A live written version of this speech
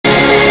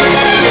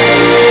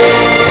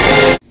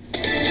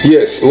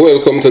Yes,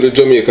 welcome to the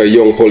Jamaica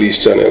Young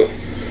Police channel.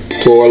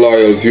 To our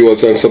loyal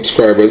viewers and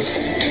subscribers,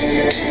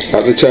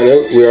 at the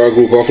channel we are a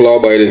group of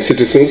law-abiding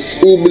citizens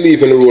who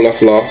believe in the rule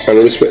of law and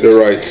respect the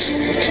rights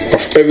of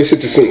every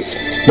citizen,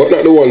 but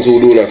not the ones who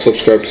do not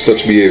subscribe to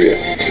such behavior.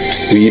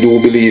 We do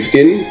believe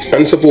in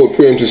and support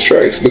preemptive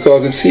strikes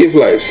because it saves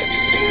lives.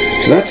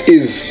 That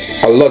is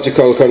a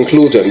logical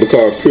conclusion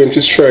because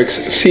preemptive strikes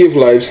save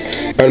lives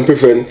and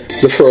prevent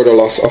the further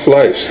loss of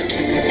lives.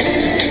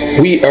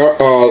 We are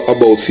all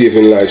about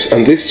saving lives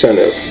on this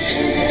channel.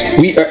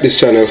 We at this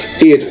channel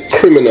aid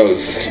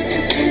criminals,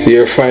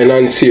 their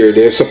financiers,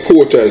 their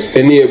supporters,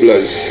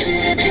 enablers,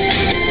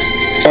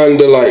 and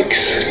the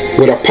likes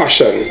with a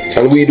passion,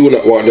 and we do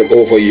not want them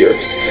over here.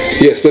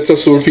 Yes, let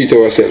us repeat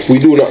ourselves. We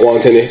do not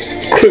want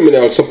any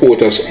criminal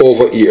supporters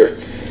over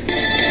here.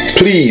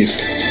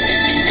 Please,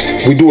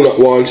 we do not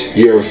want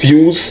your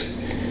views,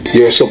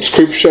 your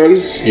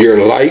subscriptions,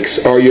 your likes,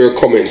 or your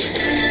comments.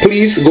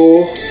 Please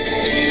go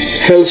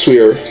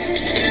elsewhere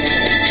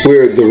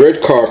where the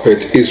red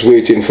carpet is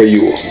waiting for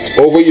you.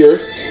 Over here,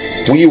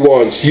 we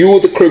want you,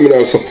 the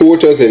criminal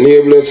supporters,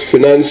 enablers,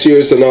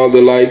 financiers, and all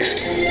the likes,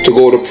 to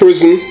go to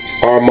prison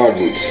or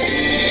madness.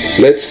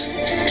 Let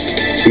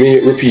me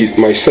repeat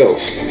myself.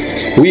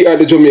 We at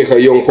the Jamaica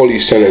Young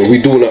Police channel, we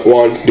do not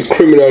want the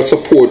criminal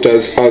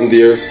supporters and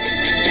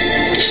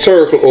their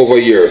circle over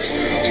here.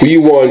 We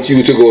want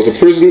you to go to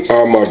prison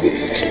or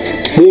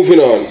madness. Moving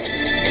on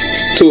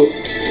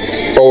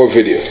to our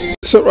video.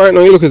 So right now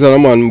you look at a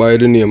man by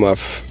the name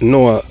of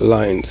Noah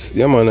Lines.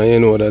 Yeah man, and you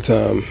know that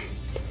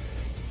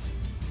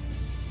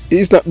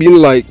he's not being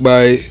liked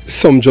by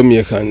some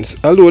Jamaicans.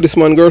 Although this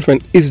man's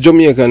girlfriend is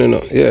Jamaican, you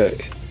know, yeah.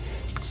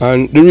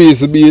 And the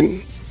reason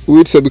being,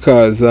 we'd say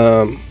because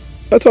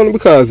that's only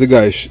because the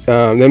guys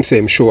them say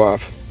him show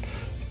off.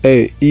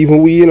 Hey,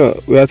 even we, you know,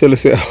 we have to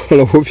say, I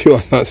don't know if you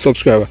are not a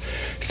subscriber.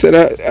 Send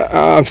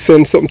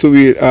send something to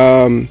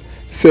me,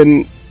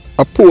 send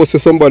a post or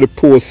somebody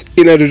post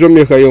in the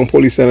Jamaica Young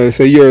Police and they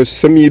say, yours,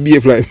 some me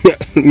behave like me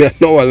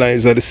and Noah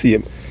Lines are the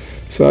same.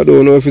 So I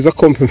don't know if it's a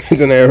compliment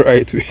and I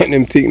right to and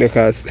them think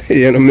because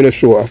you know, me not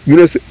show off. Me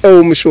not say,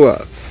 oh, me show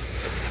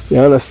off. You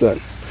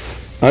understand?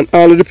 And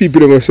all of the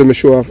people that say me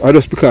show off, I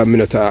just because me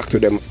not talk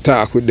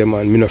with them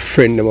and me not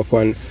friend them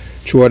upon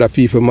through other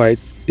people might,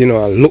 you know,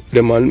 I look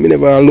them and me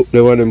never look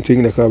them and them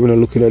things because I'm not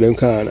looking at them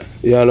corner.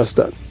 You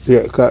understand?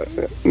 Yeah, cause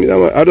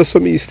I just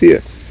some east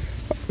here.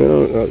 You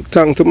know,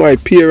 thanks to my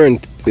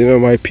parents, you know,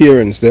 my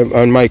parents, them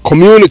and my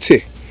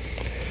community.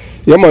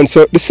 Yeah man,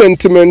 so the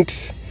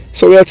sentiment,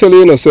 so we are telling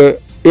you know, so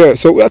yeah,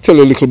 so we are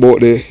telling a little about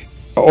the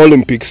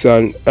Olympics,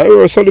 and I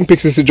was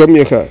Olympics is in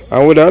Jamaica,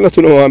 and we don't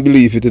know and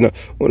believe it, you know.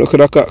 We could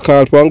have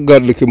called upon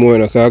God little more, you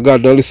know, because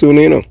God don't listen,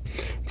 you know.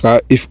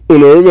 Because if you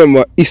know,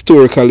 remember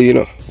historically, you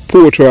know,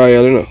 Port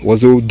Royal, you know,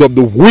 was dubbed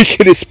the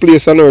wickedest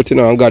place on earth, you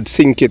know, and God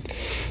sink it.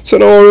 So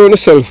now we're on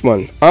yourself,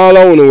 man. All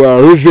I want to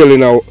are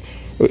revealing now,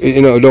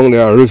 you know, down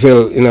there,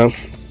 reveal, you know,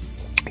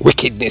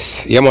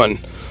 wickedness. Yeah, man.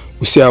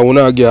 We see a one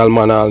girl,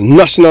 man, a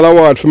national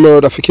award for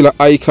murder for killer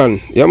icon.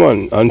 Yeah,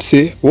 man. And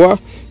see, what?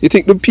 You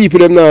think the people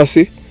them now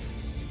see?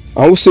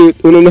 And we say,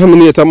 when you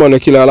nominate a man to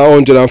kill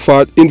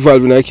 140,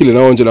 involved in a killing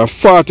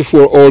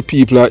 144 old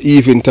people are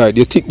eventide.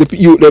 You think the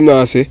youth them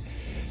now see?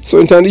 So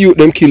in time the youth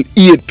them kill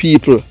 8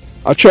 people.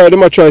 I try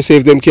to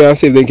save them, can't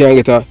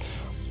get a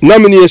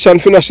nomination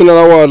for national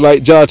award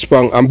like George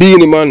Pang and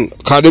Beanie Man.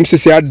 Because them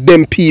say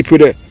them people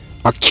there.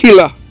 A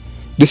killer,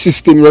 the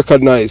system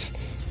recognize.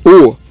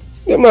 Oh,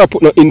 them not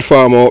put no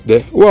informer up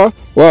there. What?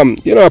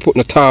 You not put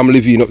no Tom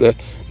Levine up there,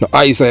 no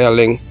Isaiah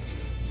Ling.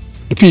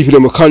 The people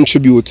them will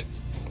contribute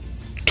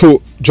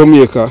to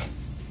Jamaica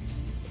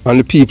and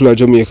the people of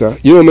Jamaica.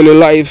 You know how many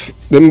life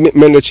them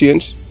men that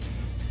change?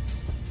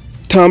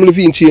 Tom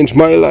Levine changed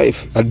my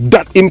life. And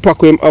that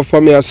impact him have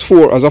for me as a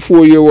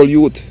 4-year-old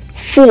youth.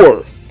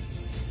 4.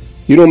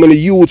 You know how many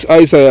youths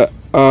Isaiah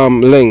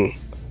Ling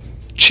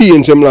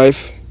changed them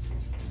life?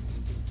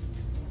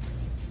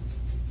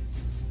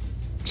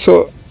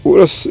 So we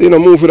just, you know,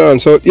 moving on.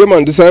 So yeah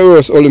man, this is the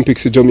worst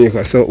Olympics in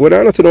Jamaica. So whether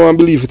or not you know and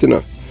believe it, you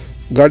know,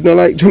 God not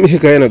like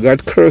Jamaica, you know,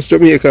 God curse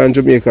Jamaica and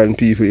Jamaican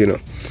people, you know.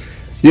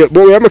 Yeah,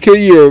 but we make a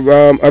year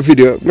a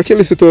video. Make you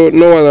listen to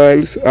Noah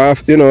Lines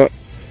after, you know,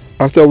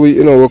 after we,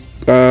 you know,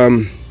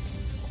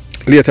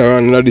 later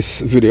on in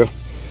this video.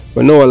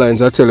 But Noah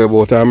Lines I tell you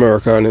about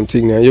America and them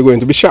thing, and you're going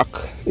to be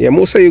shocked. Yeah,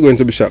 most of you going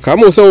to be shocked.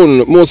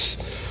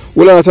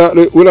 We not talk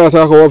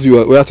about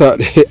viewers, we talk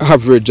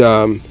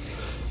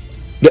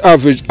the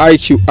average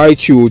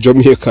IQ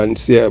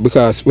Jamaicans, yeah,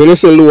 because when you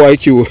say low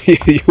IQ,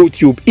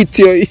 YouTube,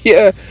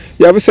 yeah,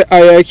 you have to say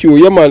high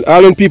IQ, yeah man,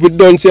 all them people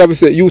don't say, you have to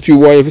say YouTube,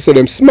 why you have to say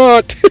them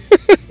smart,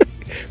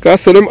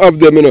 because some of them have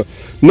them, you know,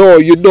 no,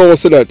 you don't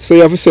say that, so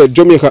you have to say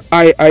Jamaica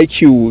high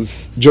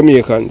IQs,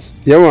 Jamaicans,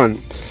 yeah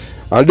man,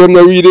 and them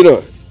not read, you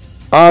know,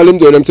 all them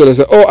do, them tell us,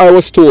 oh, I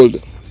was told.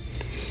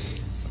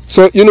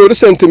 So, you know, the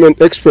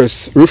sentiment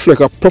expressed reflect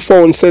a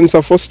profound sense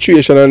of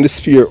frustration and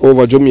despair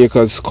over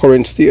Jamaica's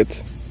current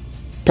state,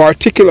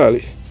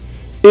 particularly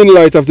in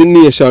light of the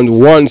nation's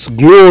once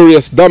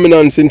glorious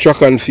dominance in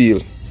track and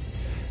field.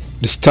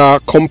 The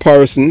stark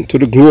comparison to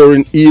the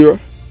golden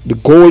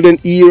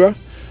era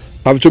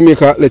of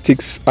Jamaica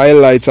athletics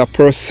highlights a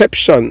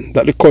perception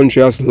that the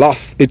country has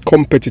lost its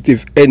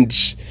competitive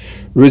edge,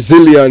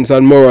 resilience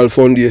and moral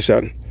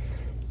foundation.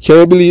 Can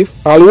you believe?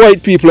 All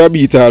white people have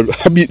beat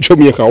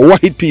Jamaica.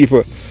 White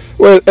people.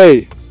 Well,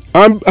 hey,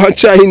 I'm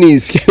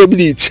Chinese. Can you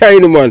believe?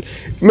 Chinaman.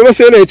 Remember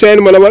saying a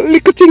Chinaman have a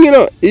little thing, you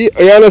know? You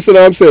understand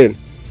what I'm saying?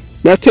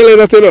 I tell you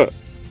that, you know?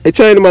 A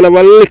Chinaman have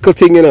a little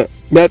thing, you know?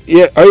 But,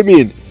 yeah, I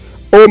mean,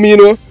 you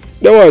know,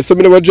 there was some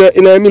in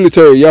the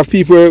military. You have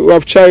people who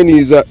have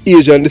Chinese,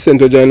 Asian descent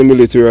to join the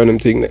military and them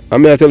thing. I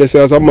mean, I tell you,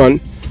 say, as a man,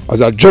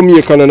 as a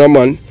Jamaican and a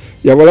man,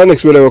 you have a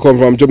next brother who come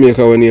from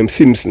Jamaica when named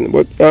Simpson.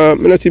 But I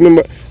don't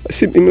remember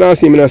him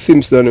last name in a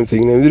Simpson and them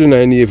thing. He didn't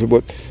know Navy,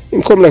 but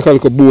him come like a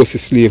little bossy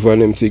slave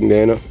and them thing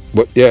there, you know.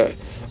 But yeah.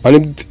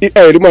 And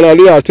the man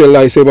all tell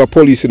lies say about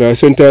police, you know.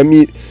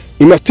 Sometimes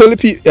he might tell the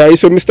people,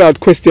 so me start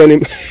questioning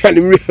him and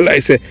he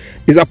realize say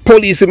he's a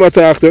police him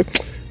attack to.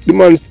 The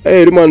man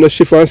just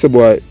shift and say,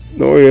 boy,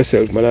 don't worry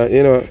yourself, man.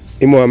 You know,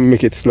 he want to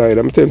make it slide.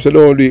 I'm telling him, so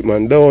don't do it,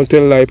 man. Don't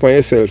tell lie on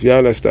yourself, you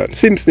understand?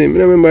 Simpson,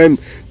 I remember him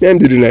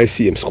didn't I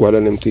see him squad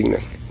and them thing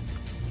now.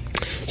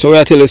 So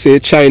I tell you, say,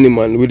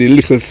 Chinaman with the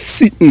little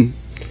sitting.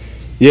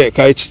 Yeah,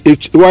 because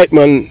if white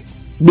man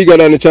bigger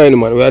than the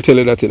Chinaman, where I tell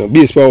you that, you know,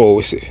 based on what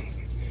we say.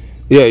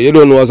 Yeah, you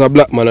don't know as a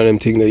black man and them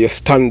thing there, you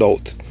stand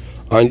out.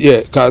 And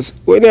yeah, because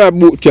when you have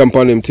boot camp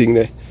on them thing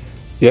there,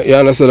 yeah, you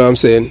understand what I'm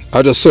saying?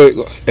 I just saw it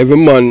go. Every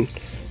man,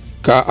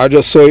 I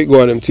just saw it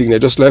go on them thing there,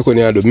 just like when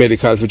you have the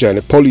medical for join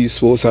the police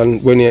force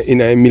and when you're in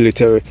a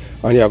military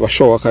and you have a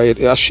shower, because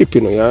you're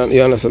shipping, you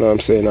understand what I'm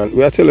saying? And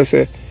we tell you,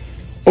 say,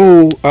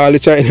 oh, all the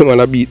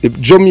Chinaman I beat the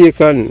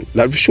Jamaican,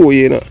 that show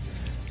you, you know.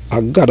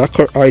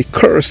 I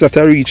curse that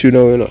I reach, you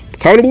know.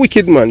 Call them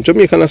wicked, man.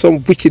 Jamaican are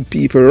some wicked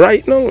people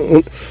right now.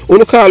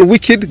 When call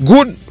wicked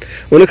good,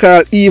 when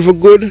call evil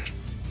good,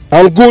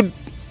 and good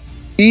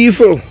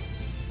evil.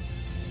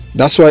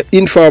 That's why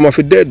informers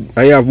are dead.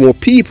 And you have more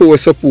people who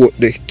support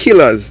the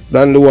killers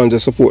than the ones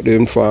that support the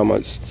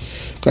informers.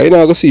 Because you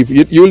know, go see,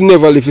 you'll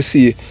never live to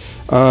see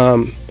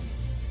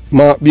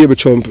Mark Baby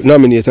Trump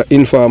nominate an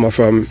informer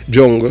from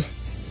Jungle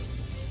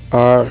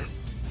or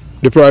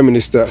the Prime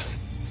Minister.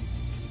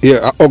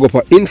 Yeah, I hug up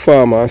an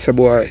informer and say,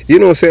 boy, you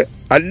know, say,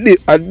 at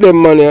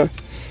them man,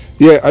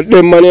 yeah, at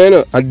them man, you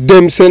know, at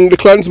them send the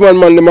clansman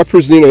man them a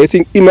prison, you know, you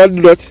think he might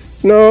do that?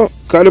 No,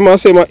 because them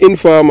say my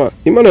informer.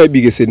 He might not the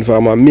biggest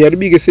informer, me are the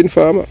biggest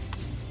informer.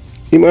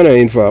 He might not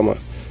informer.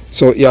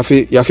 So you have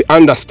to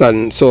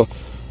understand, so,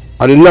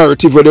 and the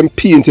narrative of them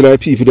painting the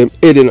people, them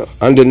head, you know,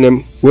 and then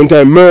them, when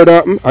time murder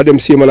happen, and them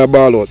see man a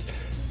ball out.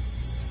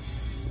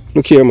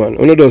 Look here, man,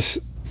 you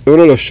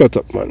don't just shut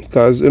up, man,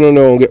 because you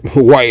don't get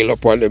wild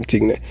up on them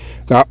thing there.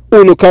 Because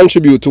you don't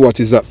contribute to what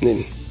is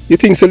happening. You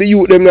think so the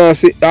youth them now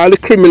say, all the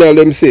criminal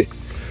them say,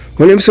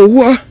 when them say,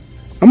 what?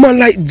 A man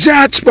like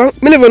George Pang,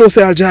 I never know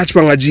say all George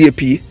Pang a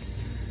JP.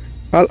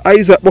 All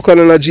Isaac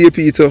Buchanan a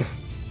JP too.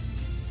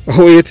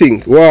 How you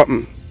think? What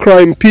happened?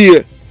 Crime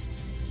pay.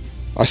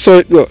 I saw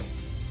it go.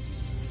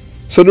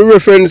 So the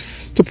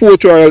reference to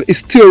Port Royal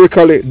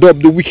historically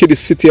dubbed the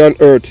wickedest city on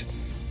earth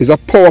is a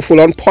powerful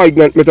and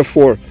poignant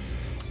metaphor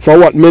for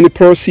what many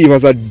perceive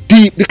as a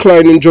deep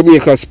decline in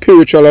Jamaica's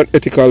spiritual and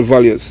ethical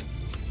values.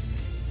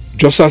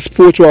 Just as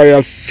Port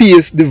Royal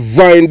faced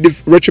divine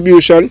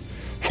retribution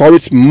for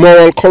its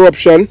moral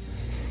corruption,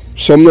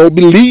 some now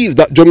believe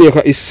that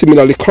Jamaica is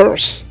similarly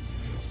cursed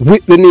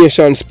with the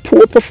nation's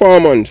poor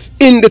performance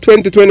in the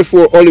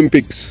 2024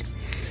 Olympics,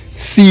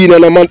 seen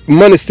as a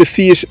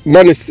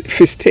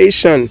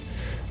manifestation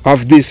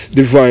of this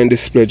divine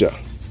displeasure.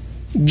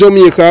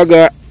 Jamaica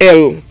got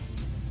L.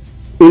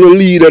 Uno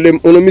leader them,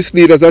 uno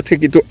misleaders that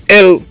take it to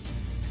hell.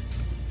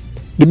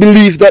 The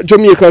belief that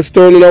Jamaica is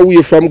turning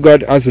away from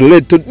God has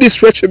led to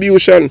this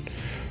retribution,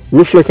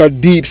 reflect a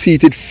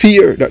deep-seated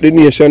fear that the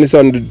nation is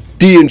on the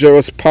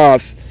dangerous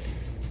path,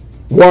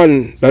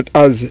 one that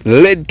has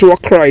led to a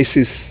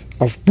crisis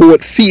of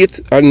both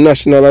faith and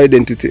national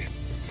identity.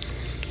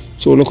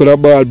 So look at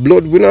that bad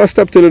blood. We not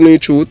stop telling you the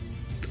truth.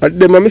 And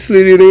them are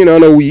misleading you know,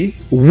 and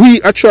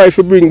we are trying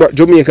to bring back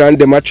Jamaica and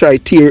them are trying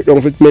to tear it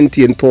down to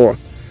maintain power.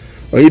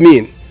 What you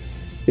mean?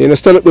 You know,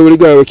 stand up there with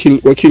the guy who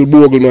kill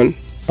Bogle, man.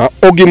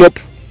 Hug him up.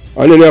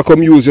 And then you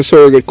come use your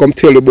surrogate, come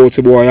tell about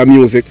the boy, your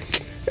music.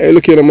 Hey,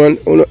 look here, man.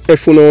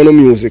 F on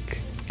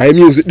music. I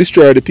music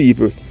destroy the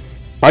people.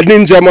 A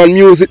Ninja Man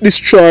music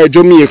destroy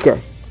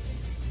Jamaica.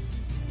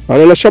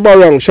 And then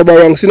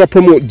Shabarang still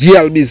promote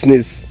jail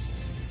business.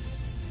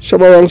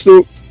 Shabarang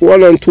still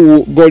 1 and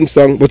 2 gun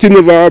song, but he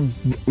never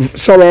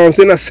Shabarang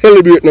still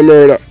celebrate no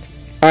murder.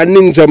 A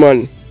Ninja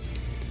Man.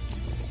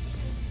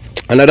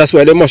 And that's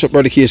why they mash up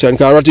Radication,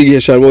 because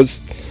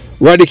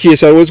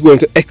Radication was going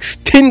to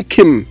extinct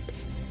him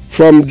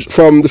from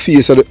the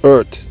face of the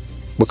earth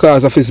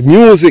because of his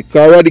music.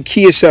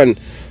 Radication,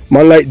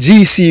 man like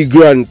GC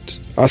Grant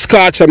or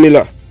Scorcher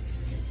Miller,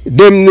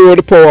 them know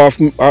the power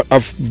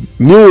of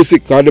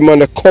music, or the man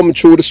that come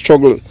through the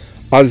struggle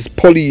as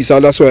police,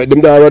 and that's why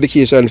them do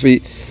Radication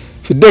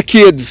for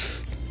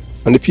decades,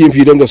 and the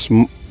PMP them just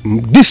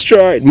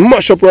destroy,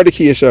 mash up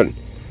eradication.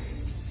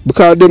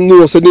 Because them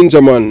know so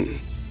Ninja Man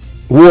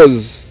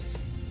was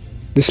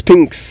the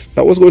Sphinx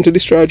that was going to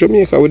destroy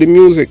Jamaica with the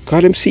music.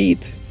 Because them see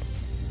it.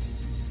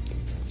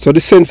 So the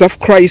sense of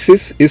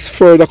crisis is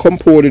further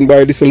compounded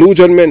by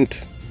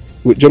disillusionment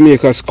with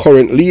Jamaica's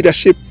current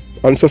leadership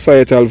and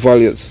societal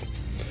values.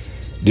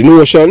 The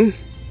notion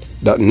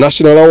that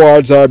national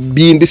awards are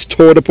being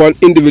bestowed upon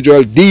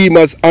individuals deemed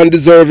as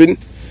undeserving,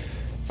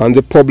 and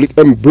the public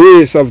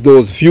embrace of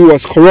those viewed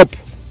as corrupt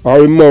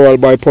or immoral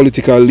by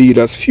political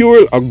leaders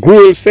fuel a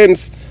growing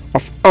sense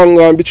of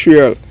anger and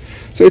betrayal.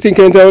 So you think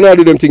anytime I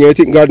do them thing, you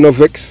think God no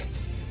vex?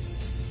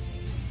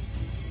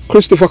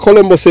 Christopher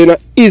Columbus saying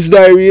that his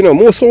diary, you know,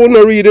 most of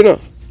not read, you know.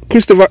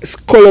 Christopher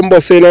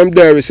Columbus saying in his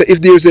diary, say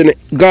if there's any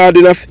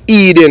Garden of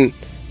Eden,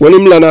 when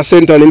him land a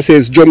center and him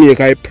says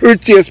Jamaica, the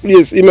prettiest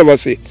place him ever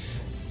see.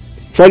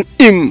 From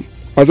him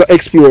as an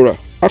explorer.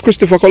 As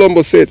Christopher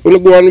Columbus said, when you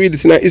go and read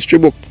it in a history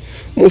book,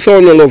 most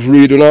of them love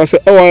read. And I say,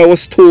 oh, I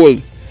was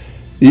told.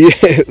 Yeah,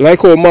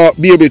 like how Mark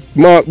Baby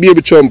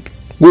Trump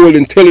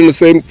Golden telling the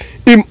same,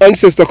 him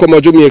ancestor come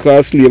to Jamaica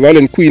as slave, and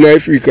then Queen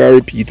Africa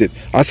repeated.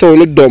 I saw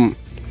no dumb.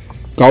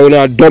 Because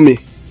a dummy.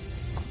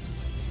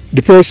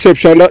 The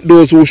perception that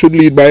those who should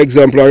lead by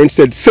example are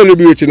instead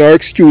celebrating or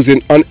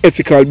excusing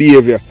unethical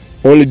behavior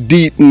only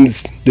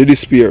deepens the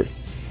despair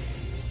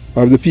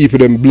of the people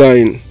them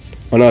blind,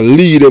 and I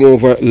lead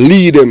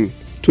them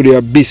to the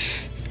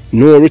abyss.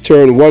 No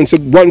return. Once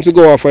you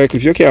go off a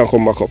cliff, you can't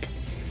come back up.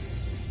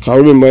 Because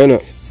remember, you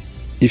know,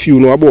 if you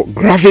know about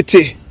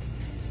gravity,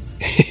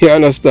 you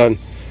understand?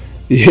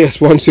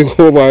 Yes, once you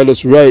go over,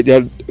 just right,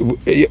 you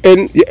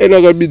end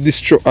not gonna be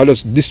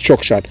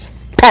destruction.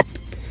 Pop!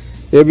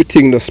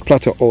 Everything just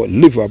splatter out,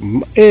 liver,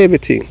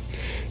 everything.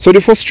 So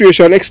the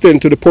frustration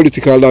extends to the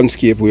political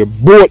landscape where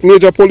both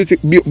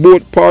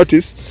both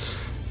parties,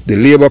 the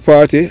Labour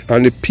Party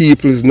and the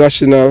People's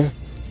National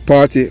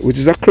Party, which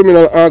is a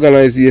criminal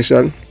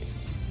organization,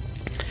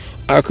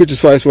 are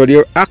criticized for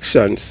their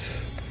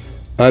actions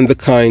and the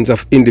kinds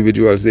of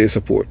individuals they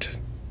support.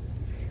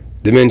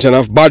 The mention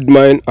of bad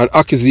mind and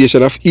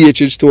accusation of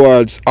hatred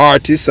towards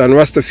artists and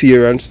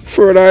Rastafarians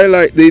further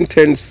highlight the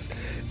intense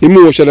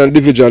emotion and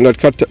division that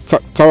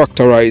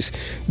characterize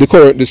the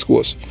current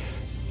discourse.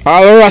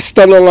 All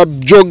Rasta now a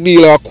drug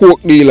dealer, a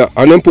coke dealer,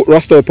 and then put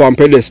Rasta up on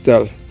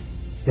pedestal.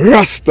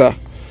 Rasta,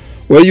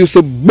 we used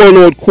to burn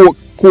out coke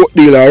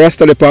dealer,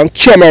 Rasta up on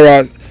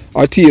camera,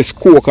 a taste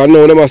coke, and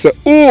now them say,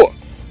 oh,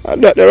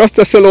 and that the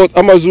Rasta sell out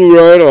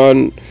Amazura, you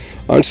know,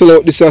 and sell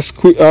out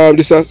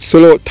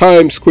sell out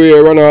Times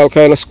Square and all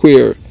kind of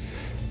square.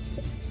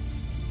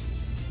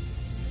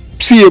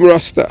 Same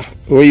Rasta,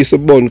 we used to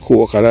burn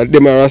coke, and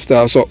them a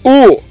Rasta, so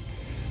oh,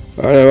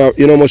 and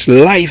you know how much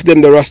life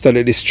them the Rasta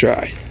they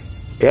destroy.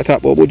 We are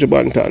talking about Buju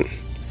Banton.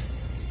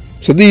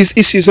 So these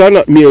issues are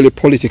not merely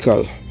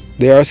political,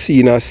 they are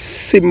seen as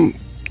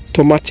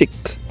symptomatic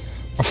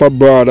of a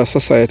broader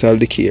societal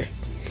decay,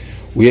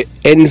 where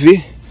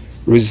envy,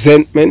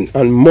 resentment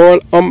and moral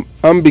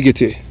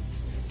ambiguity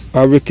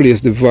have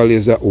replaced the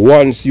values that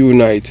once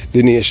unite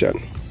the nation.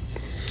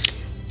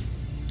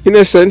 In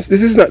a sense,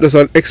 this is not just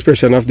an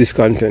expression of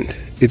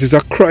discontent. It is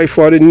a cry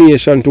for the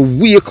nation to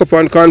wake up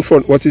and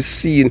confront what is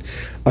seen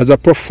as a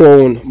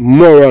profound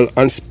moral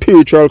and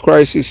spiritual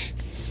crisis.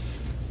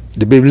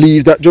 The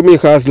belief that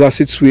Jamaica has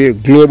lost its way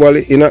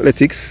globally in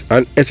athletics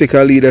and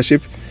ethical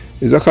leadership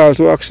is a call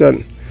to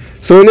action.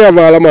 So when you have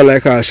all a man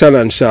like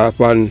Shannon Sharp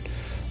and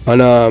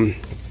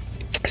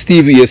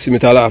Stevie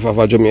Smith laugh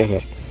of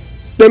Jamaica,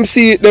 them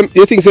see them.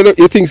 You think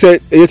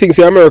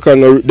say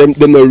American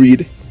them no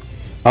read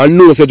and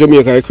know say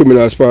Jamaica a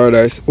criminal's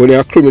paradise. When they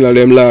are criminal,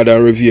 them laud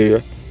and revere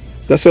you.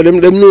 That's why them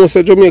know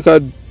say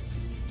Jamaica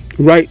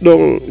right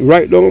down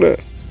there.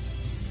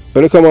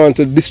 When it come on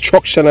to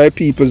destruction of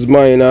people's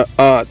mind and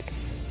heart.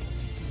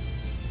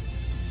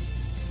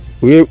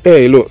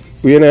 Hey look,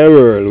 we're in a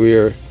world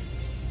where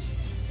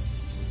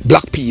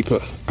black people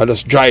are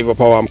just drive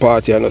up our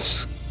party and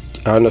just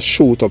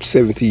shoot up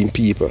 17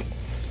 people.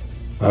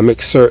 And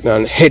make certain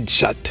and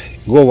headshot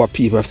go over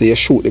people. After you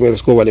shoot them, you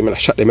just go over them and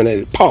shot them in the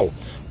head. Pow,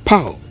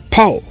 pow,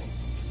 pow,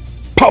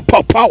 pow,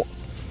 pow, pow.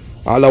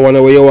 All the one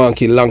where you want to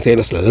kill long time,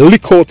 just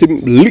lick out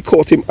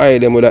him eye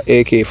them with an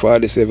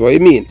AK-47. What you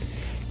mean?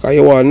 Because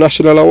you want a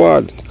national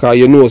award. Because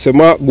you know say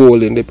Mark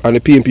Gold and the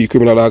PNP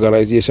criminal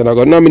organization are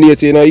going to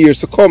nominate you in the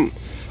years to come.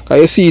 Because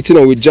you see it, you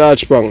know, with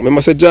George Pang.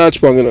 Remember say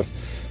George Pang, you know,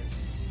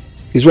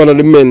 he's one of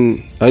the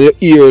men, and you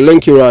hear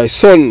Lenky Rye's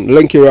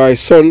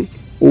son,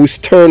 who is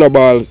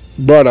Turnerbal's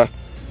brother,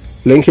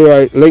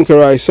 Lenky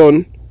Rye's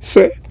son,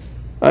 say,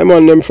 I'm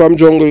on them from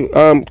jungle,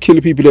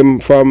 kill people them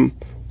from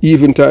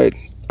Eventide.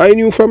 I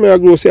knew from where I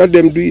grow, say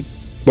them do it,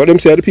 but them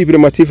say the people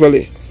them are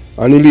Tivoli,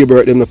 and the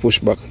liberate them to push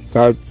back.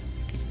 Because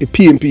the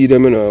PNP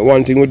them, you know,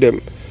 one thing with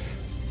them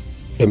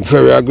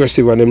very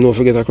aggressive and them no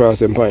forget across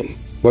them pine.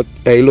 But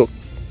hey look,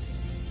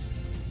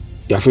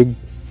 you have to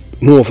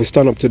know if you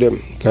stand up to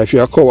them. Because if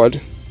you're a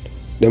coward,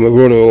 them will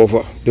run you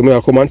over. They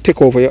will come and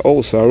take over your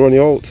house and run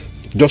you out.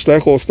 Just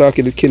like how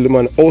Starkey did kill the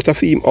man out of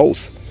his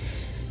house.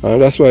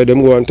 And that's why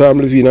them go on Tom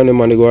Levine and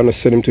them and they go and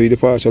send him to the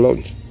departure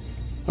lounge.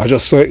 I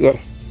just saw it go.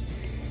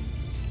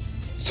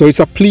 So it's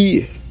a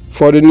plea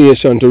for the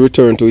nation to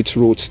return to its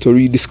roots, to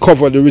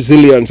rediscover the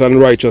resilience and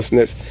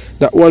righteousness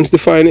that once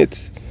defined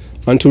it,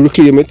 and to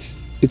reclaim its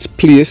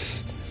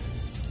place,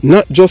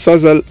 not just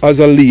as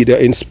a leader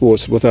in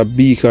sports, but a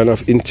beacon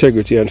of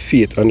integrity and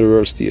faith on the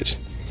world stage.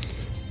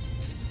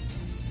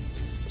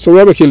 So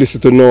we make you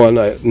listen to Noah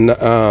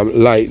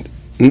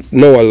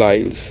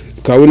Lyles,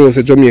 because we know it's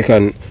a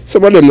Jamaican.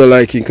 Some of them don't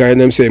like him because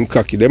them say him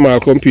cocky. Them all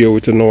compare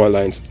with Noah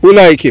Lyles. We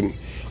like him.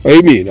 What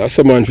you mean? That's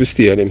someone for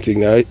stay on them thing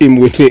now. Him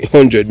with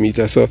 100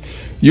 meters. So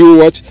you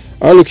watch,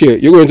 and look here,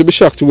 you're going to be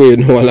shocked the way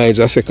Noah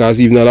Lyles I say, because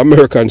even all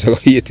Americans are going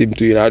to hate him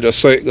too. I just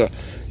saw it go.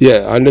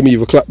 Yeah, and them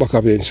even clap back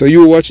up in. So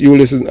you watch, you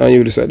listen, and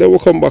you decide. Then we'll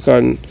come back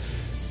and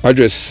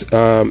address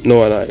Noah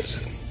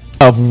Lyles.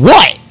 Of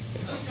what?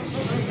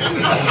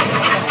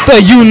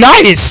 The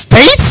United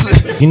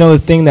States? You know, the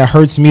thing that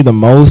hurts me the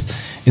most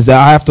is that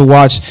I have to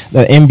watch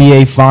the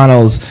NBA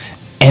Finals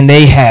and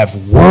they have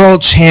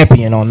world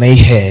champion on their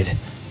head.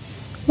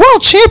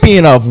 World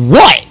champion of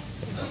what?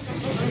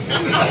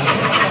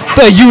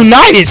 The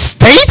United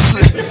States?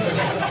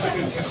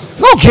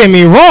 Don't get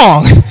me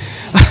wrong.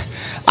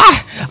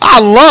 I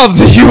love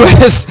the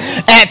U.S.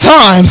 at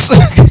times.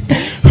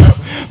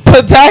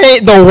 But that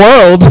ain't the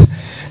world.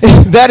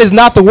 That is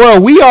not the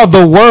world. We are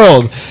the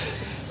world.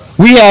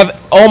 We have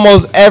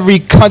almost every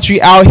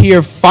country out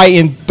here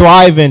fighting,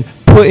 thriving,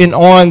 putting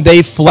on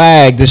their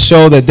flag to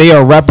show that they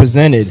are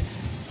represented.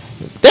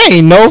 There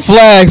ain't no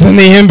flags in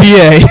the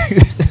NBA.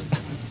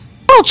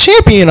 World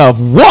champion of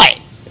what?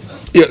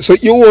 Yeah, so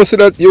you won't see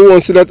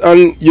that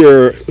on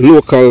your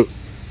local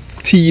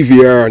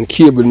TV or on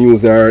cable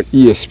news or on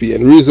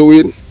ESPN. Reason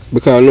why?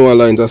 Because Noah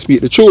Lyles has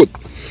speak the truth.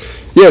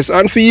 Yes,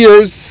 and for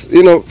years,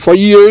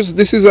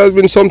 this has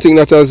been something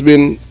that has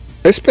been,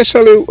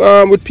 especially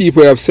with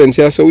people who have sense.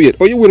 Yeah, so wait,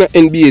 you win an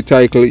NBA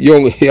title,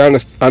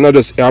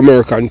 another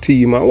American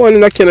team, and one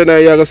in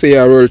Canada, you're gonna say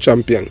you're a world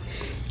champion,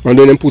 and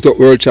then put up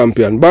world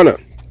champion banner.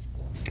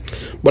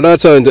 But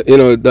that's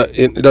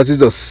that is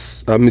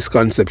just a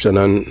misconception,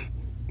 and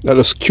that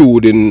is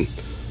skewed in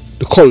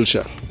the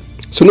culture.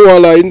 So Noah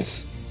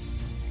Lyles,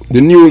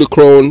 the newly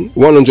crowned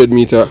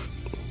 100-meter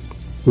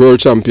world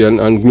champion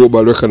and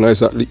global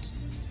recognized athlete,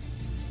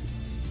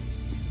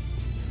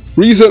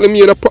 recently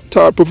made a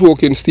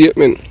thought-provoking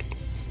statement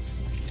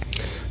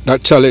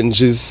that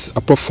challenges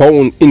a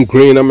profound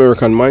ingrained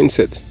American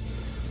mindset.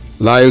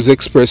 Lyles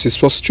expresses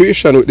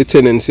frustration with the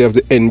tendency of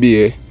the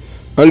NBA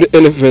and the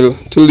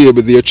NFL to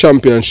label their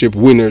championship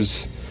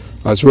winners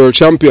as world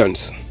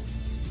champions.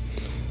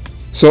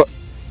 So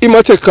he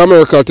might take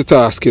America to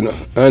task, and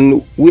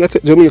we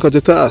take Jamaica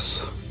to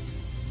task.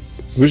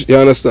 Which you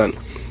understand?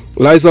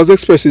 Lyles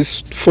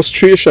expresses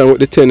frustration with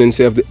the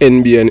tendency of the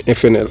NBA and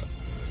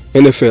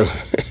NFL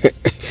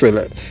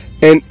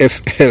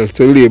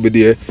to label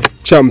their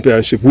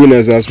championship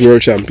winners as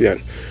world champion.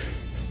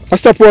 I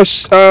stopped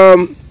watch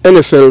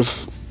NFL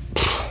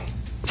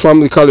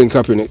from the Colin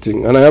Kaepernick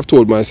thing, and I have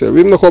told myself,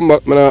 even though I come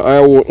back, I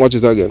won't watch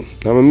it again.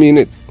 I mean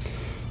it.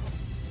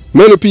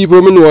 Many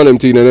people know them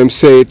thing and them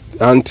say it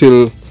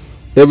until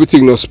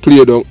everything was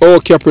played on. Oh,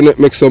 Kaepernick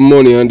make some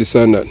money and this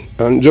and that.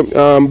 And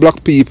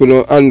black people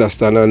don't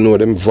understand and know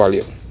them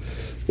value.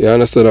 You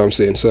understand what I'm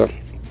saying? So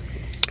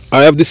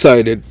I have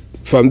decided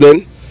from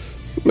then,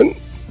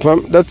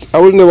 from that, I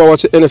will never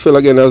watch the NFL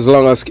again as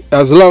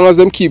long as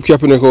them keep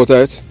Kaepernick out of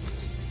it.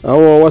 I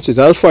won't watch it.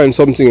 I'll find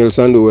something else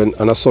and do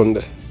on a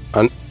Sunday.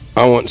 And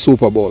I want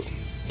Super Bowl.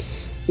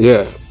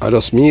 Yeah, I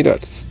just me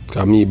that.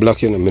 Because me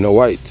black, me no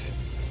white.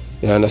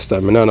 You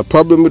understand? Me not a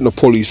problem with the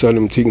police and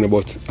them thing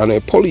about. And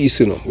the police,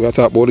 we are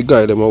talking about the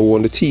guy that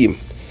won the team.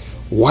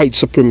 White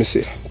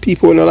supremacy.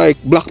 People don't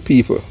like black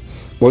people.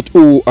 But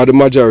who are the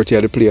majority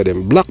of the player?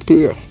 Them black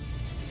player.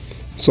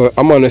 So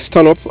I'm gonna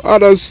stand up.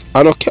 Others,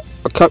 I know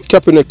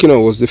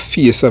Kaepernick, was the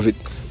face of it.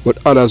 But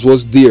others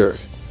was there.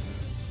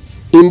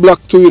 In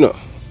black too,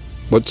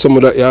 But some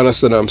of that, you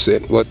understand what I'm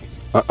saying? But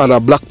other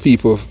black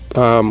people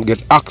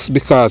get axed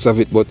because of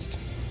it. But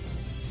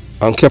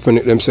and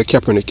Kaepernick, them say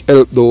Kaepernick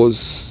help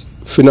those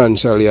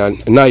financially,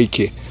 and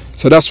Nike.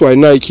 So that's why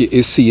Nike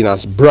is seen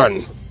as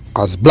brand,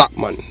 as black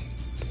man.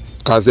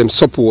 Because them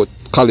support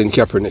Colin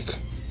Kaepernick.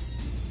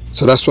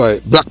 So that's why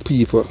black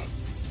people,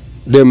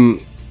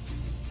 them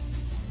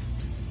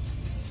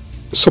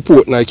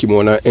support Nike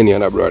more than any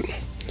other brand.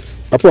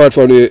 Apart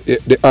from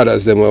the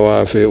others, them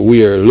want to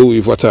wear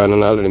Louis Vuitton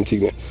and all of them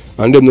things.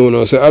 And them don't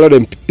know, so all of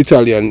them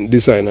Italian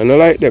design, and I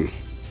like them.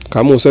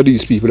 Because most of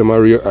these people, them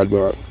are rear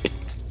admiral.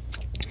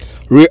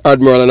 Rear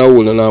admiral and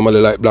all normally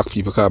like black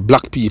people, because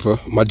black people,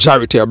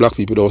 majority of black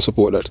people don't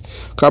support that.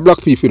 Because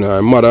black people,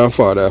 are mother and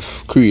father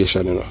of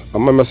creation, I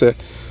remember say,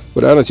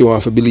 but I don't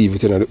want to believe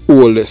it, the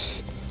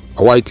oldest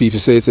white people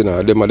say it,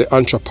 them are the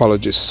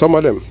anthropologists, some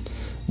of them.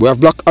 We have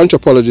black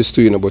anthropologists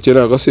too, but you're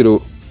not going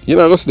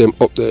to see them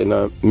up there in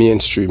the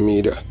mainstream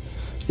media.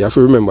 You have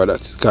to remember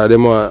that. Because they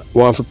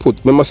want to put,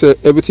 remember say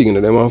everything,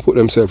 they want to put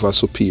themselves as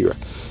superior.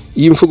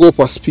 Even if you go up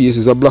a space,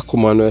 is a black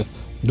woman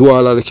do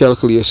all of the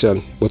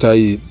calculation, but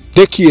I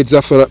decades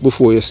after that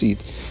before you see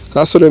it.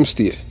 Because so them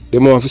stay. They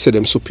want to say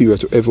them superior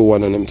to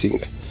everyone and them thing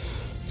there.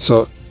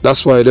 So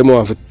that's why they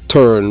want to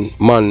turn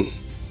man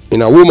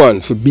in a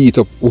woman for beat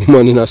up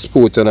woman in a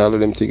sport and all of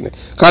them thing there.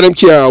 Because them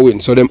can't win.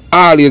 So them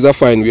always a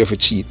find way for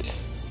cheat.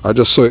 I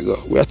just saw it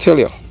go. We I tell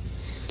you.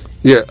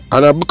 Yeah,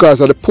 and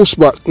because of the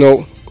pushback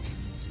now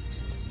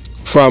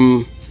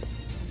from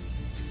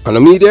and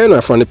the media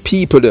and from the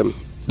people them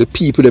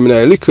in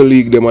a little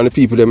league them and the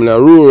people them in a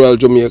rural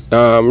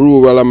Jamaica,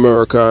 rural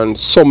America and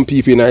some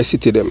people in a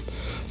city them.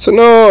 So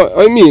no,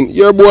 I mean,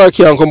 your boy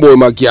can't come boy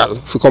my girl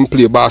for come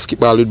play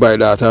basketball with my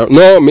daughter.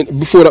 No,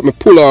 before that me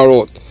pull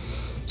her out.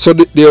 So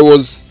there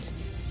was,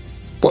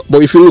 but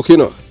if you look, you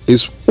know,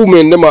 it's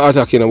women them are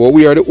attacking them, but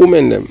we are the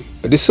women them.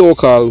 The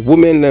so-called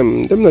women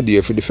them not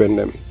there to defend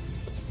them.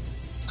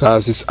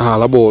 Because it's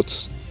all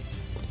about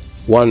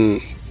one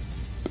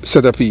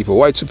set of people,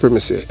 white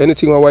supremacy.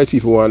 Anything what white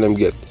people want them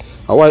get.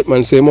 A white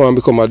man say, "Man,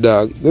 become a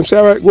dog." Them say,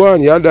 "Alright, go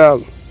on, you're a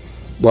dog."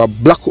 But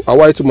a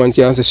white woman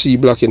can't say she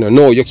black, you know.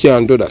 No, you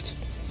can't do that.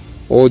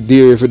 Oh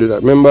dear if you do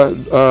that. Remember,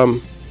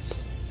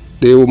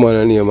 the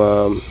woman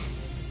name,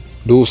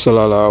 Do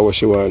Salala, what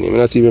she want name. I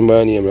not even remember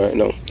her name right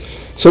now.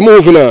 So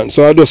moving on.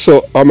 So I just saw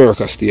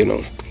America stay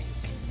now.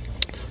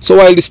 So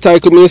while this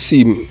title may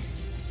seem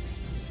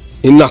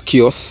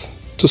innocuous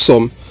to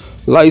some,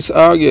 lights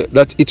argue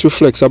that it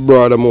reflects a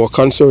broader, more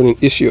concerning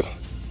issue: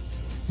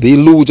 the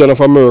illusion of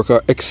America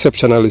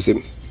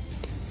exceptionalism.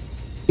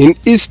 In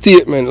his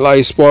statement,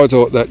 Lice pointed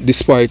out that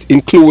despite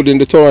including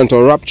the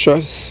Toronto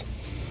Raptors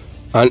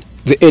and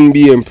the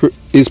NBA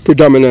is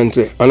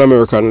predominantly an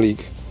American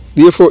league,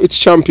 therefore its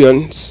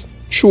champions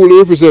truly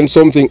represent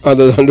something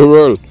other than the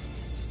world.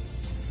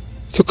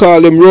 To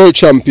call them world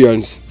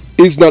champions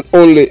is not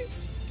only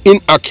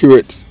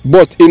inaccurate,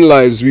 but in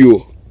Lice's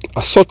view,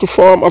 a subtle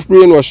form of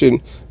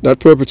brainwashing that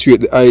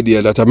perpetuates the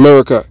idea that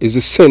America is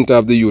the center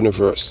of the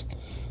universe.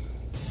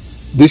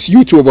 This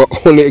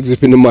YouTuber only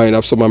exists in the mind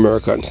of some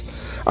Americans.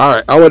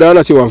 Alright, I would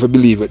not want to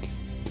believe it.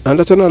 And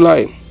that's not a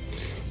lie.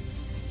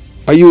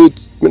 I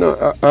used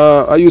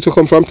to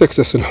come from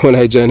Texas when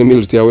I joined the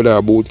military with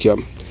our boot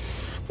camp.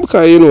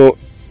 Because, you know,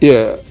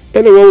 yeah,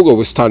 anywhere we go,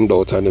 we stand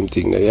out and them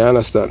thing there, you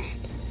understand?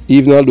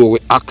 Even although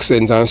with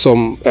accent and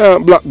some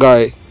black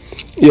guy,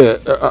 yeah,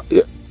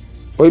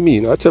 what I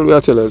mean, I tell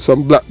you,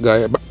 some black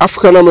guy, but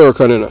African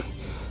American,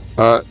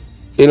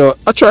 you know,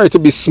 I try to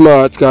be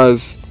smart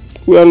because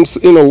we,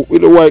 you know,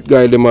 with the white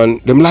guy, them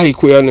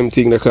like we and them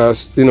thing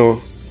because, you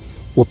know,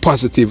 we're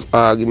positive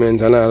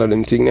argument and all of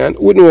them thing, and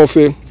we know if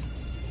we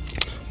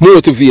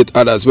motivate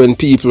others when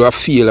people are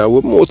feeling,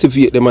 we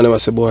motivate them and they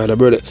say, boy, the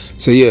brother,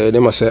 so yeah, they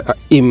must say,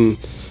 him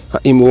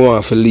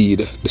want to lead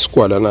the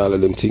squad and all of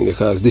them thing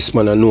because this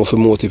man I know to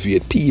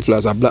motivate people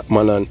as a black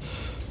man and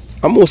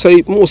most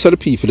of the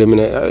people them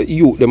in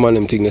youth them and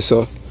them thing,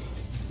 so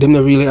them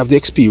don't really have the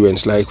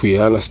experience like we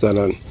understand.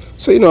 And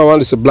so, you know, I want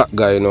this a black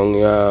guy, you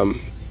know,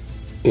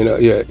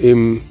 yeah, he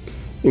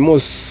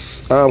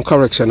must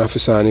correction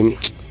officer and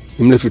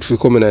him left it for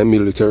coming in the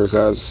military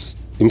because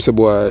him say,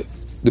 boy,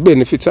 the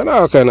benefits and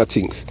all kind of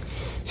things.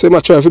 So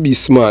him try to be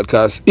smart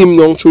because him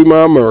now through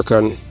my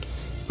American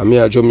and me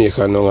a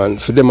Jamaican now,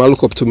 and for them I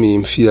look up to me,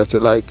 him feel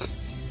that like,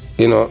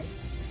 you know,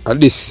 at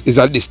this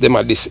them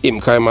at this him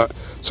kind of.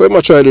 So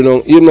him try to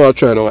know, you know, I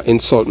try to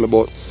insult me,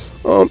 but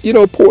you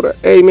know, Porter,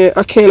 hey man,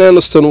 I can't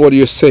understand what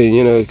you're saying,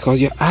 you know,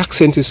 because your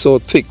accent is so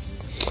thick.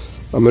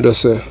 And I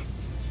just say,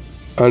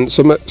 and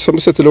so I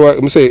said to the wife,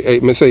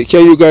 I say,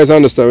 can you guys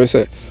understand? I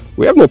say,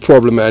 we have no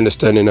problem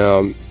understanding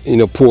you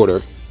know,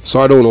 Porter. So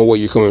I don't know where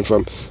you're coming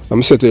from.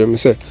 I'm saying to him,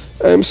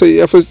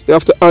 you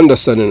have to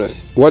understand, you know,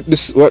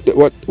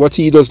 what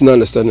he doesn't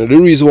understand. The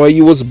reason why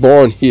he was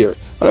born here,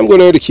 and I'm going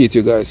to educate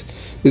you guys,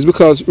 is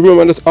because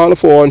remember that all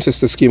of our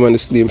ancestors came on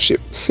the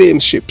same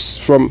ships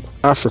from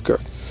Africa,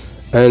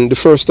 and the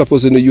first stop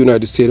was in the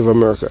United States of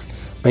America.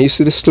 And you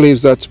see the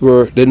slaves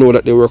they know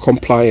that they were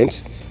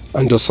compliant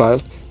and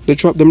docile, they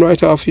dropped them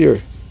right off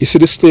here. You see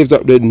the slaves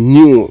that they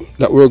knew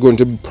that were going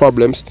to be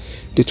problems,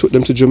 they took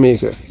them to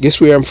Jamaica.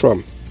 Guess where I'm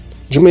from?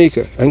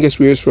 Jamaica. And guess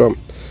where he's from?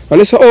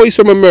 And they say, oh, he's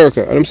from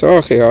America. And I'm saying,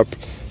 okay, up.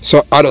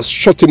 So I just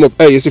shut him up.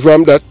 Hey, you see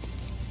from that,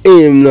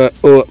 him not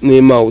open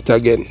him out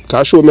again. Cause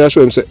I show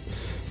him, say,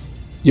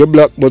 you're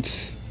black,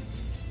 but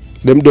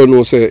them don't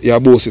know, say, you're a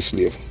bossy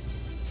slave.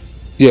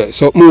 Yeah,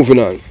 so moving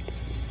on.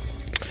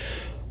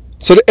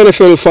 So the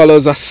NFL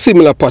follows a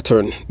similar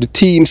pattern. The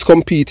teams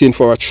competing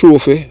for a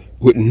trophy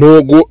with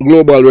no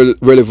global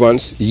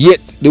relevance, yet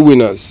the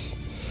winners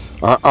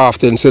are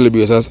often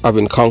celebrated as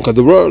having conquered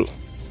the world.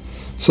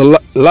 So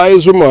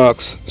Live's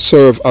remarks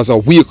serve as a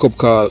wake-up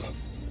call,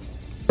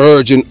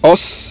 urging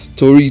us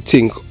to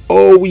rethink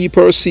how we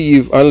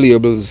perceive and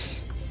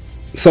labels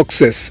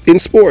success in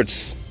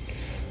sports.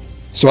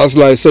 So as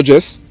Live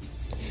suggests,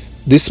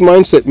 this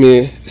mindset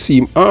may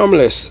seem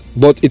harmless,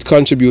 but it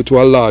contributes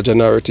to a larger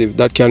narrative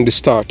that can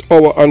distort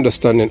our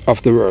understanding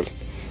of the world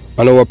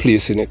and our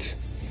place in it.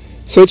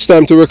 So it's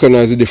time to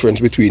recognize the difference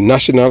between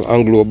national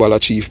and global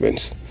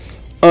achievements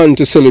and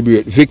to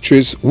celebrate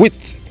victories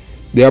with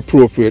the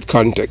appropriate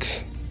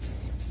context.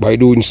 By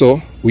doing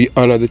so, we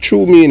honor the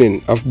true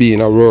meaning of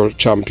being a world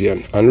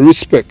champion and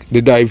respect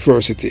the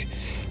diversity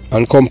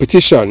and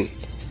competition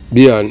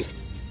beyond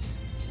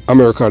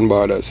American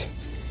borders.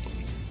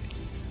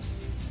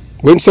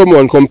 When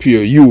someone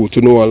compare you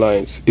to Noah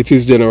Lyons, it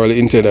is generally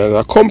intended as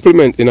a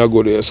compliment in a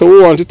good way. So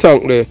we want to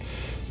thank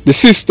the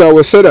sister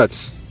who said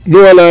that.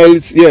 Noah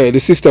Lyons, yeah, the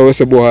sister was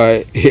a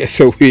boy, yeah,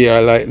 so we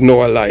are like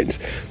Noah Lyons.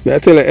 I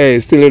tell her, hey,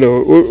 still, you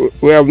know,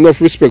 we have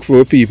enough respect for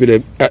the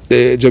people at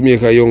the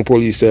Jamaica Young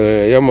Police.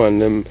 Yeah,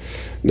 man,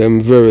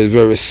 them very,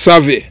 very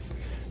savvy.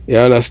 You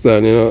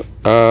understand, you know.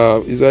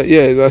 It's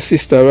a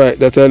sister, right?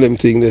 That's all them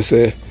thing they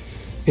say,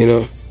 you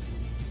know.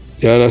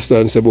 You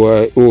understand, say,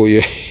 boy, oh,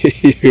 yeah,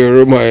 you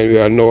remind me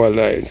of Noah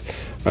Lyons.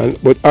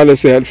 But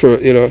honestly, at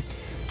first, you know,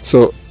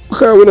 so,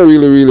 because we don't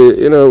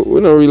really, you know, we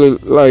don't really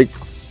like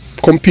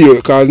compare,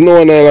 because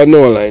Noah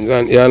Lyons,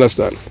 and you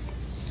understand.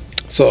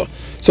 So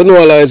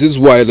Noah Lyons is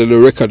widely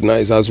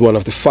recognized as one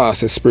of the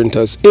fastest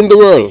sprinters in the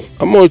world,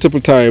 a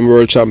multiple-time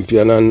world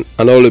champion and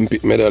an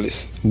Olympic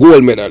medalist,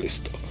 gold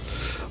medalist.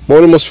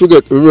 But we must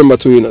remember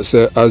to, you know,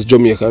 say, as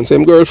Jamaican, say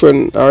him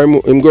girlfriend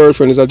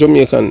is a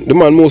Jamaican. The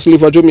man mostly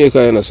live in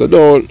Jamaica, you know, so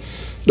don't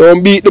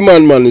beat the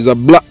man. He's a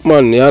black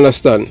man, you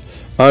understand.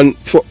 And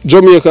for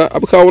Jamaica,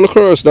 because I want to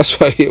curse, that's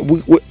why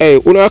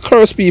we don't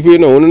curse people, you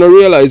know, we don't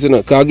realize, you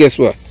know, because guess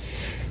what?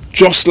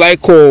 Just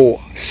like how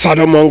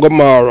Sodom and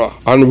Gomorrah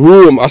and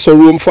Rome, I saw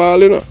Rome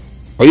fall, you know.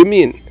 What you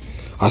mean?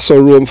 I saw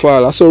Rome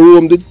fall. I saw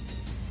Rome did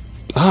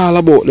all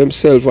about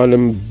themselves and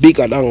them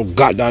bigger than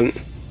God, and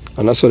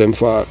I saw them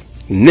fall.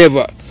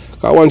 Never.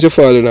 Because once you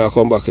fall, you know, I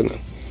come back, you know.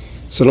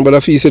 So nobody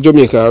feels that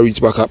Jamaica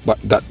reach back up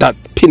that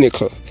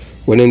pinnacle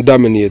when they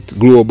dominate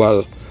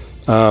global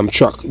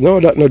track. No,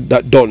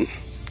 that done.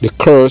 The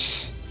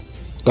curse,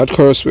 God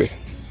curse way.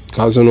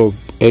 Because, you know,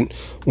 and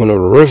when a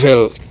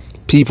rebel,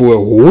 people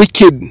were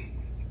wicked,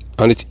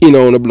 and it's in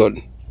on the blood.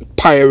 The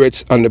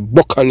pirates and the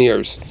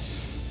buccaneers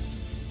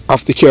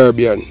of the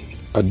Caribbean.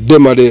 And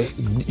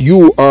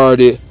you are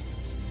the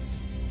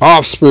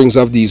offsprings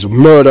of these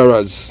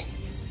murderers.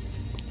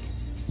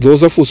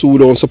 Those of us who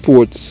don't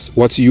support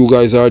what you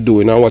guys are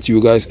doing and what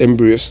you guys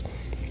embrace,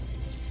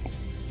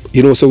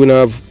 you know, so we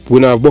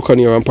don't have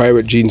buccaneer and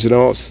pirate genes in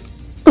our house.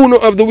 We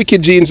don't have the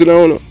wicked genes in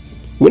our house.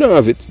 We don't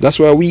have it. That's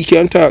why we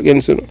can't talk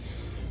against it.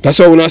 That's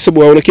why we not say,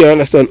 boy, we can't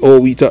understand how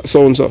we talk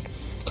so and so.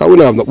 Because we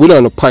don't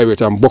have no pirate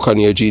and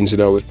buccaneer genes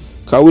in our way.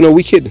 Because we're not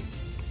wicked.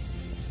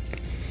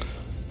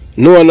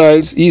 Noah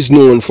Lyons is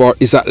known for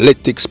his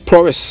athletics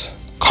prowess,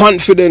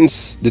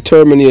 confidence,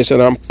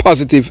 determination, and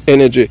positive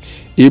energy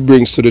he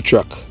brings to the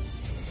track.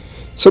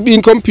 So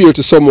being compared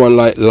to someone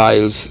like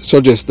Lyles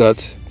suggests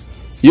that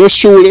yours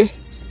truly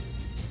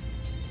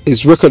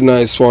is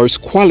recognized for his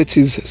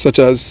qualities such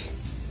as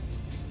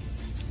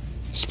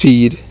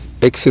speed,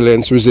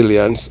 excellence,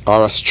 resilience,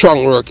 or a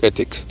strong work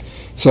ethics.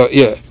 So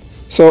yeah,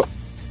 so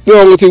the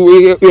only thing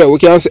we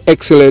can say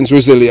excellence,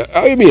 resilience.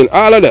 How you mean?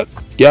 All of that.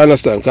 You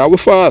understand? Because we're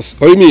fast.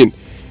 How you mean?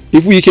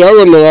 If we can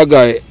run down a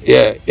guy,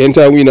 yeah,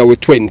 anytime we know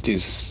with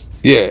 20s,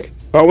 yeah,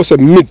 I would say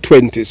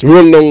mid-20s,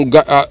 run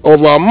down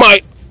over a mile.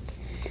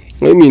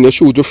 I mean, you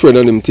shoot a friend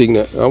on them thing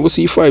there. And we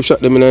see 5 shot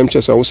them in them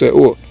chest and we say,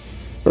 oh,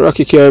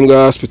 Rocky carry him go to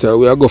hospital,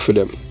 we go for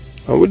them.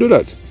 And we do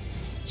that.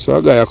 So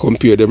a guy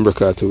compare them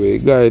record away.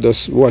 Guy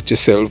just watch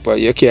yourself, but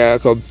you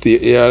can't come to,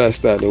 you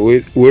understand?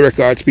 We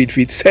record speed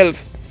for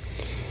itself.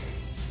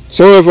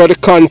 So however, the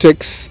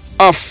context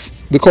of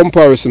the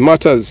comparison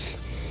matters.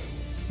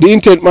 The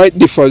intent might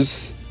differ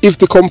if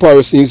the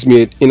comparison is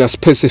made in a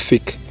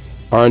specific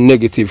or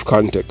negative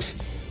context,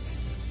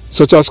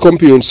 such as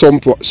comparing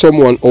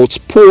someone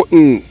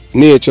outspoken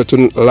nature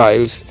to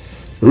Lyles,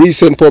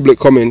 recent public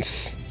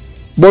comments,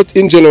 but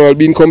in general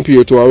being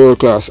compared to a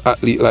world-class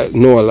athlete like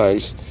Noah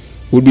Lyles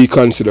would be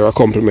considered a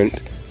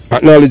compliment,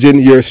 acknowledging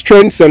your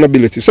strengths and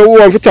abilities. So we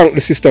want to thank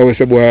the sister who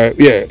said, boy,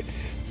 yeah,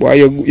 boy,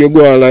 you're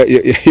going like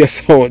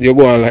you're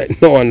going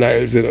like Noah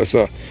Lyles, you know.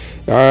 So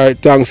alright,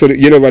 thanks. So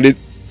you never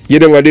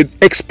did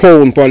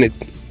expound upon it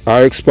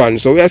or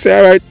expand. So we say,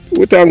 alright,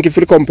 we thank you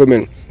for the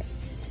compliment.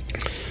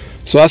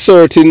 So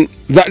asserting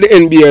that the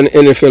NBA and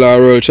NFL are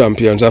world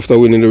champions after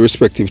winning the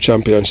respective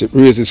championship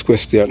raises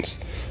questions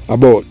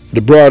about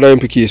the broader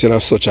implication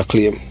of such a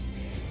claim.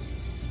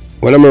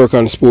 When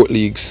American sport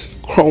leagues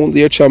crown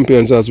their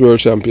champions as world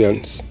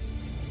champions,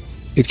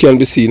 it can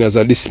be seen as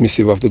a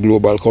dismissive of the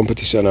global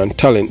competition and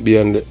talent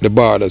beyond the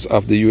borders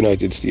of the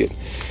United States.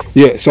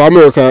 Yeah, so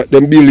America,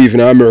 them believe in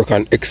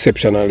American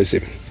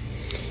exceptionalism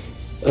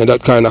and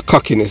that kind of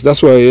cockiness.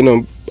 That's why, you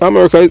know,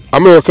 America,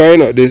 you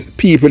know, the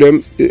people,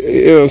 them,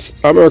 you know,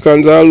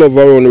 Americans all love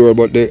around the world,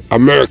 but the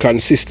American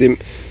system,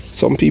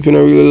 some people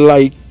don't really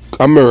like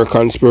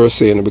Americans per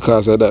se, you know,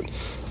 because of that.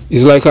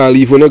 It's like I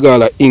leave when you go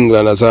like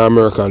England as an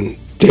American,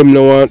 them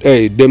no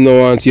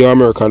want your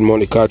American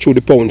money, because through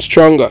the pound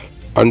stronger,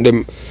 and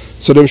them,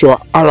 so them show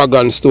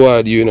arrogance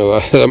toward you, you know.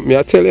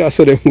 I tell you, I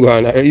saw them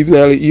going, even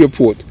at the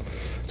airport.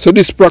 So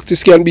this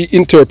practice can be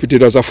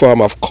interpreted as a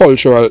form of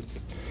cultural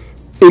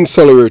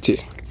insularity,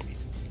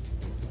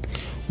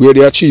 where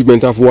the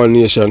achievement of one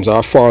nation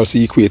are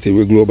falsely equated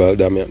with global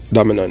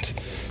dominance.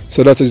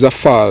 So that is a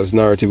false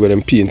narrative where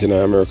them painting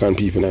the American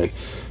people in.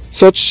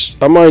 Such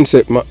a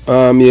mindset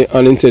may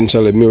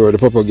unintentionally mirror the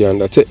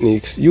propaganda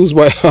techniques used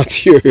by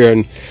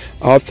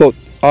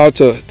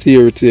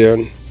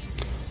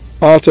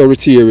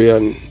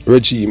authoritarian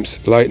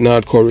regimes like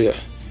North Korea,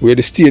 where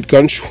the state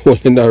controls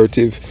the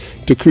narrative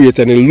to create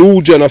an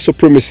illusion of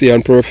supremacy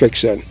and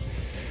perfection.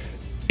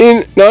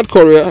 In North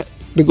Korea,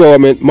 the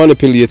government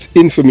manipulates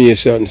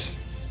information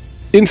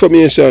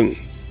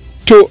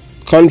to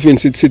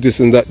convince its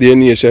citizens that their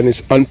nation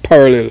is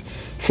unparalleled,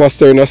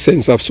 fostering a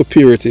sense of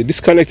superiority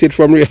disconnected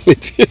from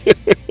reality.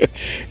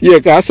 Yeah,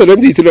 because some them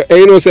people,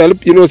 you know, say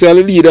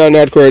the leader in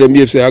North Korea, them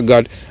behave say, oh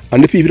God,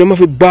 and the people them have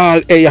to ball,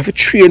 hey, you have to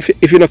train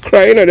if you're not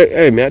crying,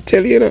 hey, may I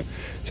tell you, you know.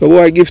 So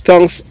why give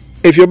thanks?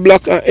 If you're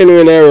black and anywhere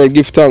in the world,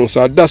 give thanks.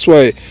 So that's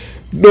why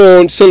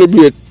don't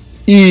celebrate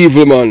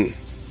evil, man.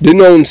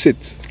 Denounce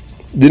it.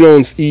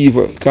 Denounce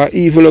evil. Because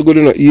evil not good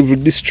enough. Evil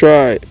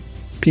destroy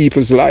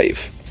people's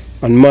life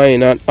and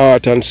mind and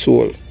heart and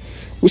soul.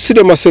 We see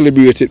them as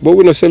celebrate it, but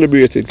we not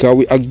celebrate it because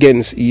we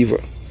against evil.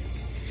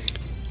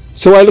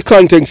 So while the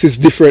context is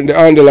different, the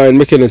underlying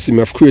mechanism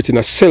of creating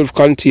a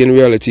self-contained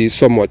reality is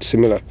somewhat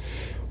similar.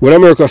 When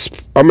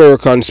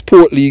American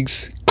sport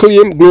leagues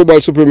claim global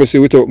supremacy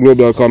without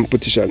global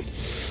competition.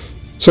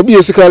 So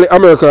basically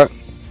America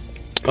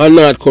and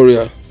North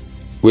Korea,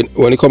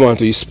 when it comes on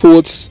to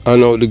sports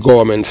and the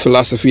government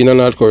philosophy in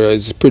North Korea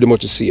is pretty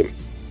much the same.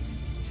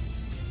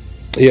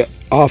 Yeah,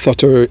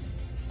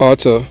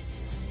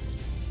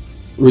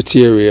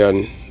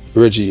 authoritarian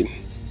regime,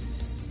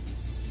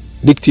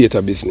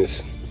 dictator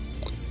business.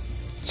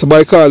 So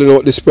by calling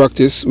out this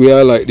practice, we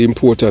highlight the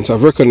importance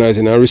of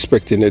recognizing and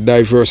respecting the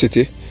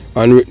diversity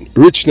and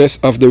richness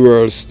of the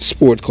world's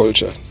sport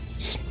culture.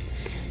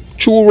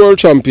 True world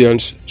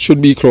champions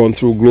should be crowned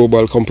through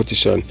global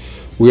competition,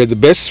 where the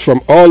best from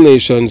all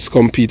nations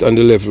compete on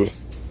the level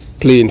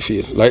playing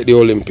field, like the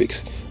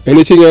Olympics.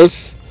 Anything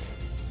else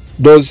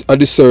does a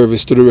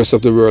disservice to the rest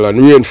of the world and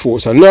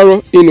reinforce a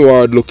narrow,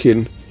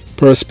 inward-looking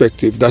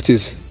perspective that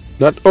is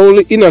not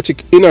only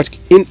inaccurate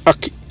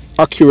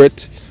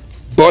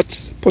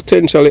but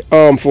potentially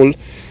harmful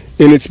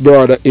in its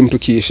broader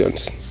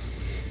implications.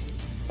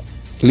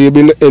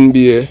 Labeling the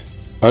NBA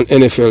and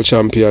NFL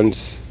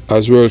champions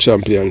as world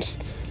champions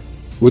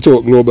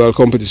without global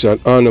competition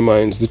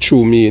undermines the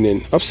true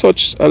meaning of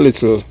such a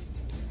little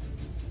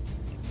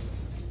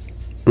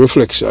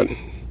reflection.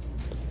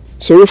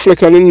 So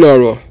reflect on a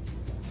narrow,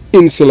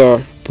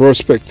 insular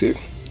perspective.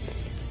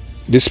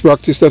 This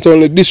practice not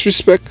only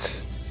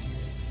disrespects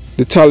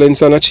the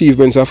talents and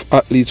achievements of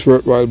athletes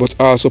worldwide, but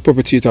also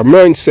perpetuate a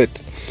mindset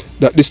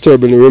that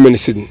disturbingly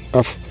reminiscent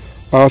of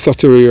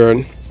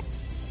authoritarian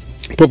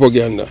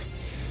propaganda.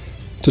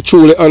 To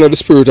truly honor the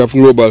spirit of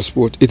global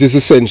sport, it is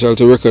essential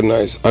to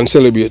recognize and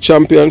celebrate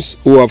champions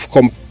who have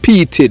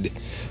competed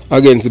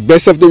against the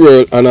best of the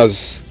world and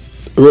has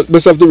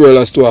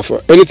to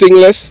offer. Anything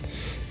less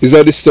is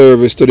a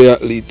disservice to the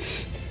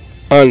athletes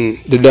and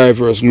the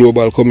diverse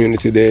global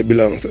community they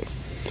belong to.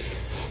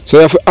 So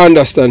you have to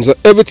understand that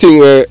everything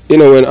where,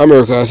 when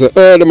America says,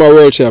 they're a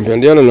world champion,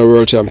 they're not a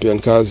world champion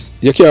because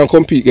you can't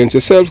compete against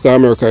yourself because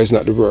America is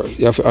not the world.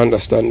 You have to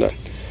understand that.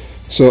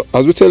 So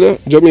as we tell you,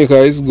 Jamaica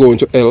is going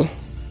to hell.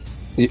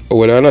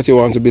 Whether or not you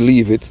want to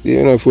believe it,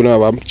 if we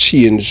don't have a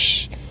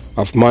change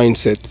of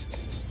mindset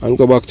and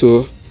go back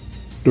to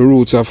the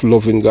roots of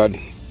loving God.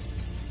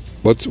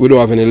 But we don't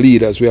have any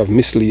leaders, we have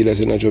misleaders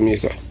in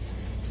Jamaica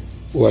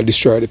who are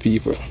destroy the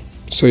people.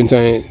 So in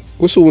time,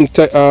 we soon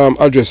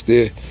address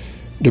the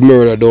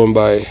murder done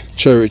by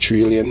Cherry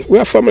Tree Lane. We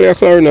are family of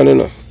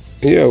Clarendon,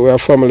 Yeah, we are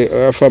family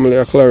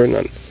of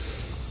Clarendon.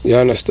 You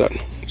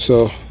understand?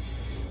 So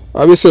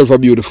have yourself a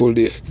beautiful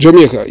day.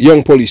 Jamaica,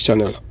 Young Police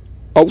Channel,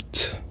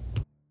 out.